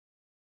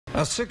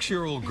A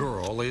 6-year-old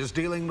girl is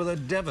dealing with a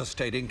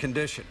devastating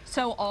condition.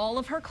 So all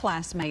of her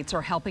classmates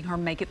are helping her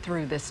make it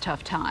through this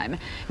tough time.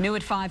 New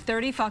at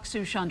 5:30, Fox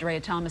 2's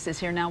Shawndrea Thomas is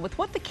here now with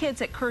what the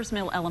kids at Kerhs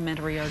Mill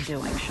Elementary are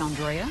doing.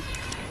 Shawndrea?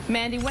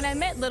 Mandy, when I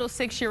met little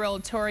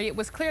 6-year-old Tori, it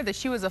was clear that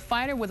she was a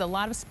fighter with a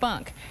lot of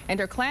spunk, and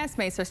her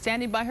classmates are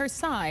standing by her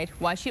side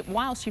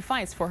while she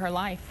fights for her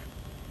life.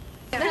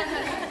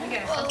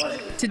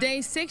 Today,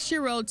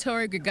 6-year-old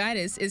Tori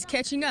Grigaitis is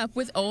catching up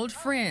with old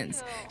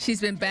friends.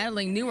 She's been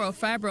battling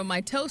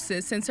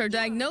neurofibromatosis since her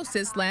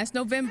diagnosis last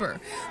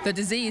November. The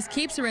disease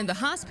keeps her in the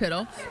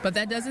hospital, but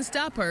that doesn't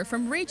stop her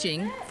from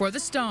reaching for the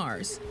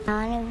stars.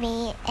 I want to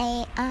be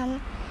a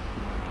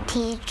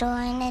teacher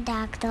and a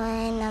doctor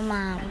and a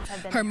mom.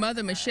 Her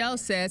mother, Michelle,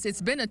 says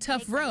it's been a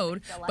tough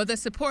road, but the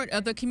support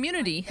of the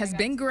community has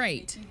been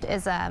great.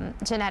 It's a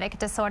genetic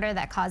disorder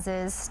that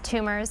causes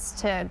tumors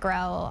to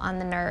grow on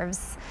the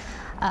nerves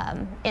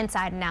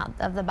inside and out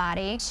of the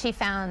body. She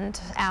found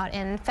out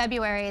in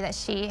February that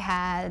she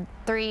had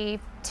 3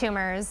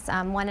 tumors,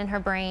 one in her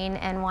brain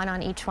and one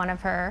on each one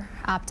of her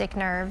optic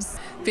nerves.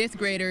 5th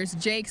graders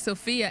Jake,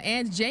 Sophia,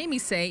 and Jamie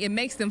say it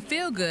makes them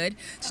feel good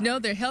to know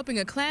they're helping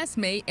a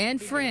classmate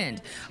and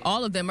friend.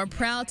 All of them are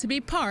proud to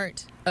be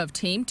part of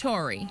Team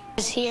Tori.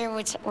 Here,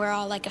 we're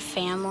all like a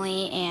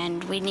family,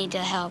 and we need to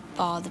help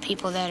all the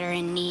people that are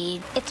in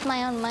need. It's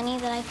my own money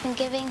that I've been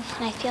giving,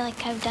 and I feel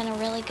like I've done a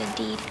really good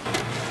deed.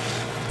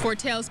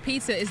 Fortel's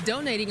Pizza is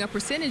donating a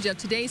percentage of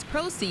today's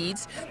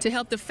proceeds to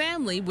help the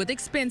family with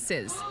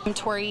expenses.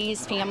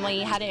 Tori's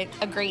family had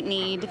a great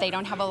need. They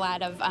don't have a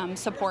lot of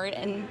support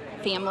and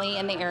family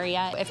in the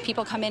area. If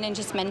people come in and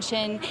just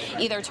mention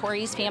either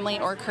Tori's family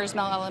or Kerhs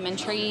Mill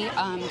Elementary,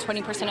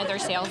 20% of their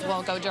sales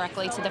will go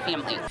directly to the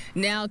family.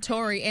 Now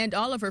Tori and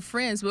all of her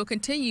friends will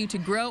continue to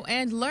grow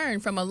and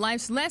learn from a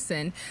life's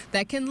lesson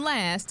that can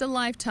last a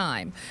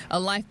lifetime. A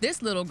life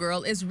this little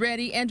girl is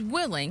ready and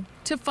willing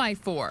to fight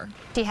for.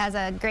 She has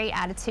a great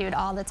attitude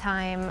all the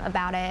time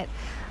about it.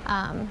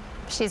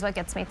 She's what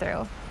gets me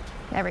through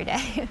every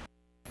day.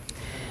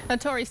 Now,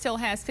 Tori still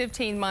has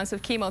 15 months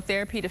of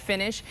chemotherapy to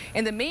finish.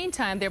 In the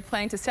meantime, they're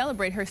planning to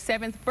celebrate her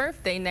 7th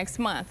birthday next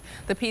month.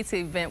 The pizza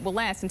event will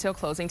last until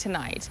closing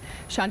tonight.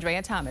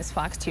 Shawndrea Thomas,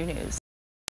 Fox 2 News.